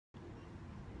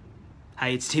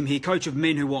Hey, it's Tim here, coach of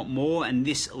men who want more, and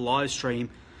this live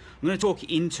stream, I'm going to talk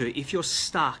into if you're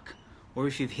stuck or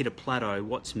if you've hit a plateau,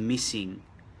 what's missing.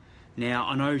 Now,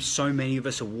 I know so many of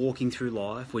us are walking through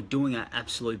life, we're doing our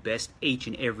absolute best each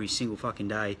and every single fucking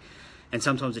day, and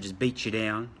sometimes it just beats you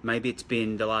down. Maybe it's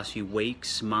been the last few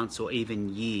weeks, months, or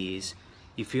even years.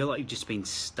 You feel like you've just been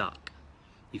stuck.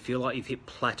 You feel like you've hit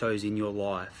plateaus in your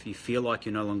life. You feel like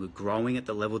you're no longer growing at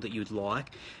the level that you'd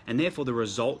like, and therefore the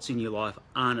results in your life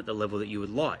aren't at the level that you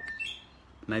would like.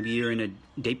 Maybe you're in a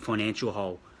deep financial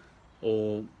hole,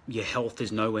 or your health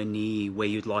is nowhere near where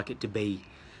you'd like it to be.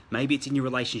 Maybe it's in your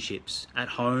relationships, at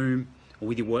home, or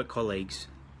with your work colleagues.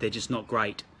 They're just not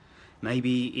great.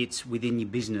 Maybe it's within your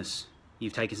business.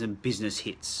 You've taken some business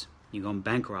hits. You've gone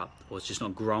bankrupt, or it's just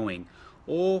not growing.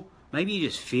 Or maybe you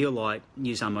just feel like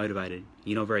you're just unmotivated.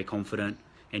 You're not very confident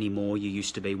anymore. You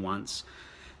used to be once.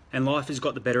 And life has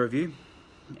got the better of you,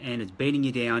 and it's beating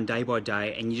you down day by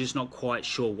day, and you're just not quite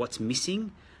sure what's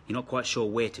missing. You're not quite sure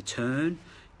where to turn.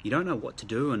 You don't know what to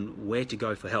do and where to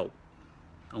go for help.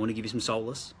 I want to give you some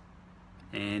solace,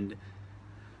 and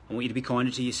I want you to be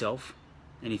kinder to yourself.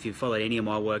 And if you've followed any of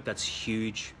my work, that's a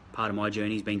huge part of my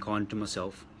journey, is being kind to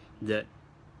myself. That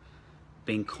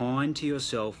being kind to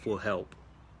yourself will help,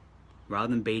 rather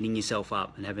than beating yourself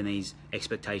up and having these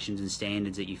expectations and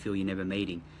standards that you feel you're never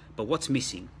meeting. But what's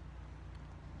missing?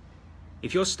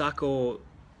 If you're stuck or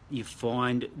you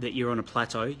find that you're on a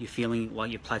plateau, you're feeling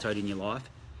like you've plateaued in your life,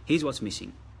 here's what's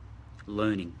missing.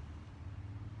 Learning.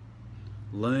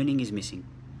 Learning is missing.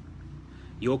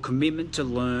 Your commitment to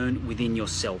learn within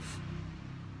yourself.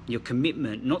 Your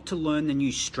commitment not to learn the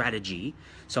new strategy.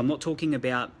 So I'm not talking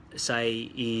about, say,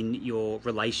 in your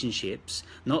relationships,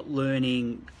 not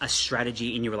learning a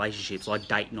strategy in your relationships like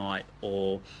date night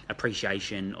or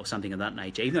appreciation or something of that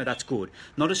nature, even though that's good.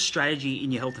 Not a strategy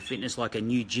in your health and fitness like a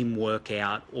new gym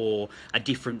workout or a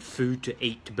different food to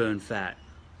eat to burn fat.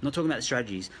 I'm not talking about the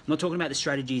strategies. I'm not talking about the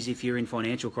strategies if you're in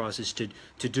financial crisis to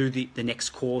do the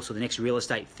next course or the next real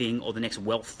estate thing or the next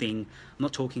wealth thing. I'm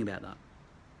not talking about that.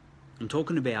 I'm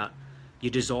talking about your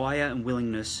desire and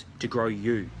willingness to grow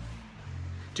you.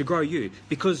 To grow you,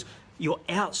 because your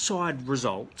outside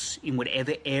results in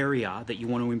whatever area that you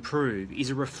want to improve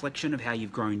is a reflection of how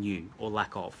you've grown you, or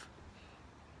lack of.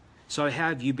 So how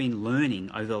have you been learning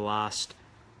over the last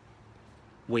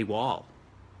wee while?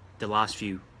 The last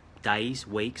few days,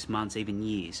 weeks, months, even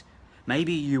years.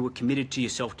 Maybe you were committed to your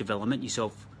self-development, your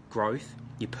self-growth,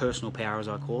 your personal power as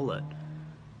I call it,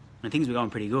 and things were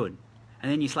going pretty good.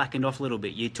 And then you slackened off a little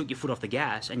bit, you took your foot off the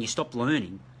gas and you stopped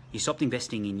learning, you stopped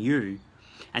investing in you,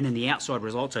 and then the outside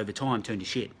results over time turn to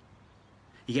shit.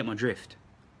 You get my drift?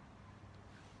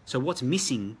 So what's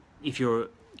missing if you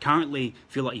currently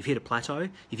feel like you've hit a plateau,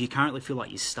 if you currently feel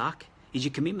like you're stuck, is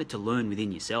your commitment to learn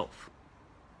within yourself.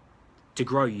 To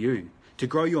grow you, to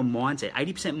grow your mindset,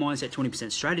 80% mindset,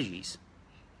 20% strategies.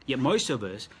 Yet most of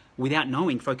us, without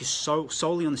knowing, focus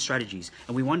solely on the strategies,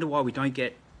 and we wonder why we don't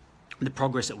get the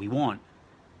progress that we want.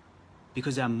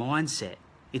 Because our mindset,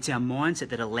 it's our mindset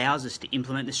that allows us to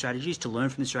implement the strategies, to learn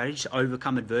from the strategies, to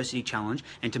overcome adversity, challenge,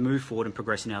 and to move forward and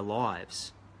progress in our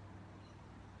lives.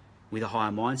 With a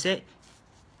higher mindset,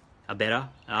 a better,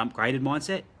 upgraded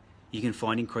mindset, you can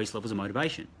find increased levels of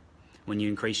motivation. When you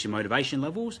increase your motivation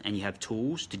levels and you have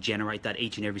tools to generate that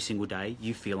each and every single day,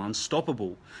 you feel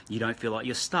unstoppable. You don't feel like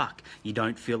you're stuck. You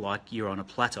don't feel like you're on a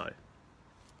plateau.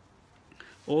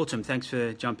 Autumn, thanks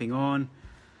for jumping on.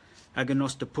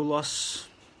 Agonostopoulos,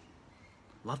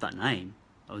 love that name.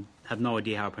 I have no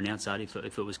idea how I pronounce that, if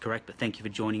it was correct, but thank you for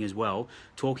joining as well.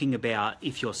 Talking about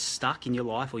if you're stuck in your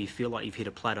life or you feel like you've hit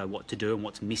a plateau, what to do and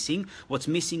what's missing. What's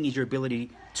missing is your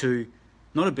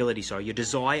your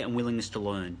desire and willingness to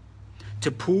learn. To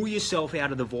pull yourself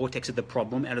out of the vortex of the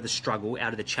problem, out of the struggle,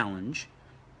 out of the challenge,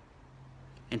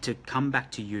 and to come back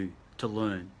to you, to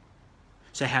learn.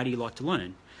 So how do you like to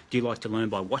learn? Do you like to learn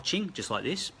by watching, just like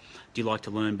this? Do you like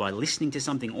to learn by listening to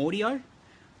something audio?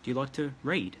 Do you like to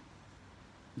read?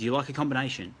 Do you like a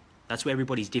combination? That's where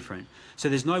everybody's different. So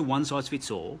there's no one size fits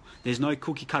all. There's no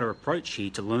cookie cutter approach here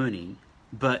to learning,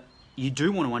 but you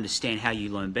do want to understand how you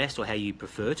learn best or how you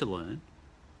prefer to learn.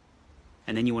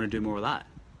 And then you want to do more of that.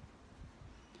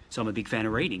 So I'm a big fan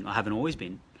of reading. I haven't always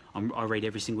been. I read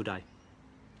every single day.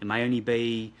 It may only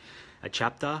be a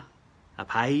chapter, a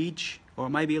page, or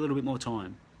it may be a little bit more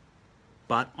time.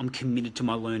 But I'm committed to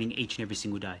my learning each and every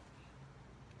single day.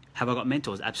 Have I got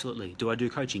mentors? Absolutely. Do I do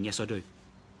coaching? Yes, I do.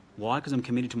 Why? Because I'm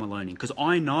committed to my learning. Because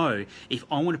I know if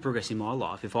I want to progress in my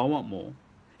life, if I want more,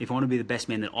 if I want to be the best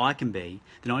man that I can be,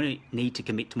 then I need to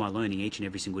commit to my learning each and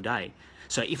every single day.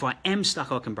 So if I am stuck,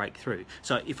 I can break through.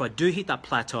 So if I do hit that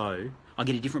plateau, I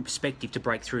get a different perspective to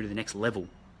break through to the next level.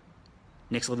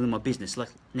 next level in my business,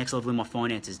 next level in my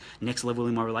finances, next level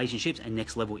in my relationships, and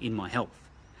next level in my health,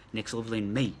 next level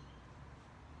in me.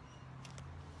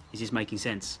 Is this making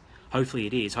sense? Hopefully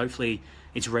it is. Hopefully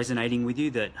it's resonating with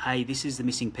you that, hey, this is the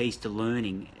missing piece to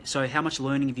learning. So how much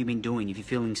learning have you been doing? If you're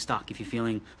feeling stuck, if you're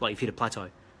feeling like you've hit a plateau,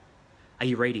 are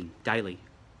you reading daily?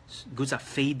 Good stuff,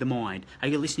 feed the mind. Are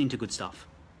you listening to good stuff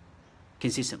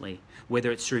consistently?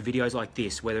 Whether it's through videos like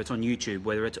this, whether it's on YouTube,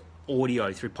 whether it's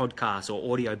audio through podcasts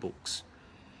or audio books.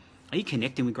 Are you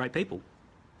connecting with great people?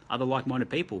 Other like-minded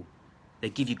people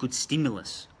that give you good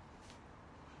stimulus?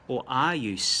 Or are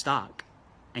you stuck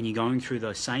and you're going through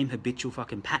those same habitual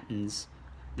fucking patterns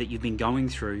that you've been going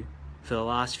through for the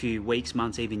last few weeks,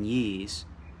 months, even years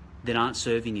that aren't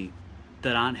serving you,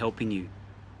 that aren't helping you?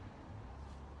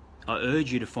 I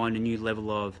urge you to find a new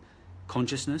level of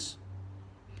consciousness,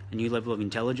 a new level of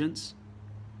intelligence,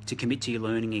 to commit to your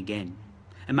learning again.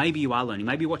 And maybe you are learning.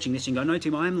 Maybe you're watching this and go, no,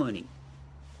 Tim, I am learning.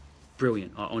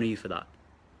 Brilliant. I honour you for that.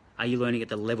 Are you learning at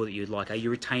the level that you'd like? Are you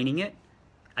retaining it?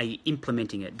 Are you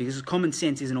implementing it? Because common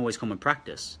sense isn't always common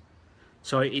practice.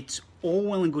 So it's all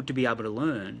well and good to be able to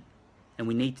learn, and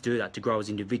we need to do that to grow as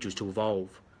individuals, to evolve,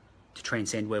 to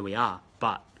transcend where we are.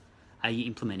 But are you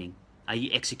implementing? Are you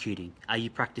executing? Are you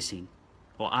practicing?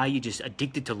 Or are you just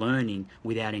addicted to learning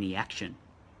without any action?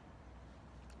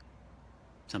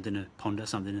 Something to ponder,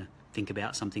 something to think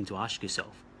about, something to ask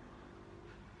yourself.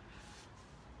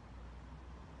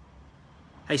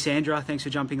 Hey Sandra, thanks for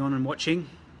jumping on and watching.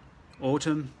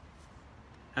 Autumn,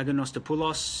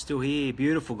 Agonostopoulos, still here.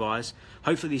 Beautiful, guys.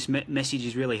 Hopefully this message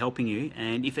is really helping you,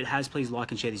 and if it has, please like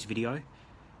and share this video.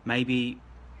 Maybe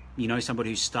you know somebody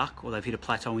who's stuck or they've hit a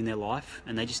plateau in their life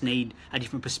and they just need a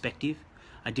different perspective,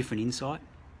 a different insight,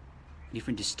 a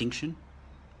different distinction.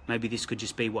 Maybe this could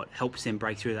just be what helps them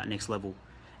break through that next level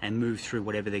and move through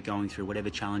whatever they're going through, whatever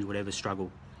challenge, whatever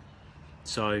struggle.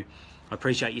 So I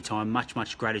appreciate your time.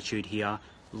 Much gratitude here.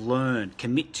 Learn.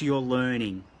 Commit to your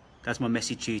learning. That's my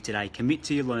message to you today. Commit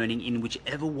to your learning in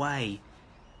whichever way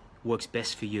works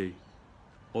best for you.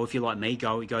 Or if you're like me,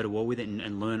 go to war with it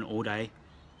and learn all day,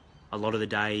 a lot of the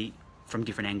day, from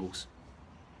different angles.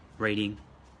 Reading,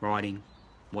 writing,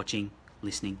 watching,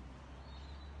 listening.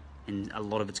 And a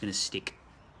lot of it's going to stick.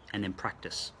 And then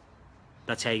practice.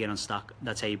 That's how you get unstuck.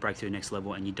 That's how you break through the next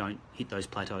level and you don't hit those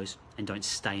plateaus and don't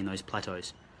stay in those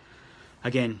plateaus.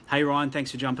 Again, hey Ryan,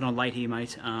 thanks for jumping on late here,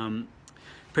 mate.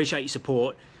 Appreciate your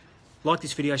support. Like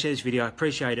this video, share this video.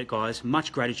 Appreciate it, guys.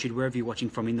 Much gratitude wherever you're watching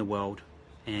from in the world.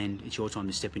 And it's your time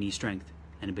to step into your strength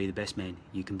and to be the best man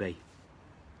you can be.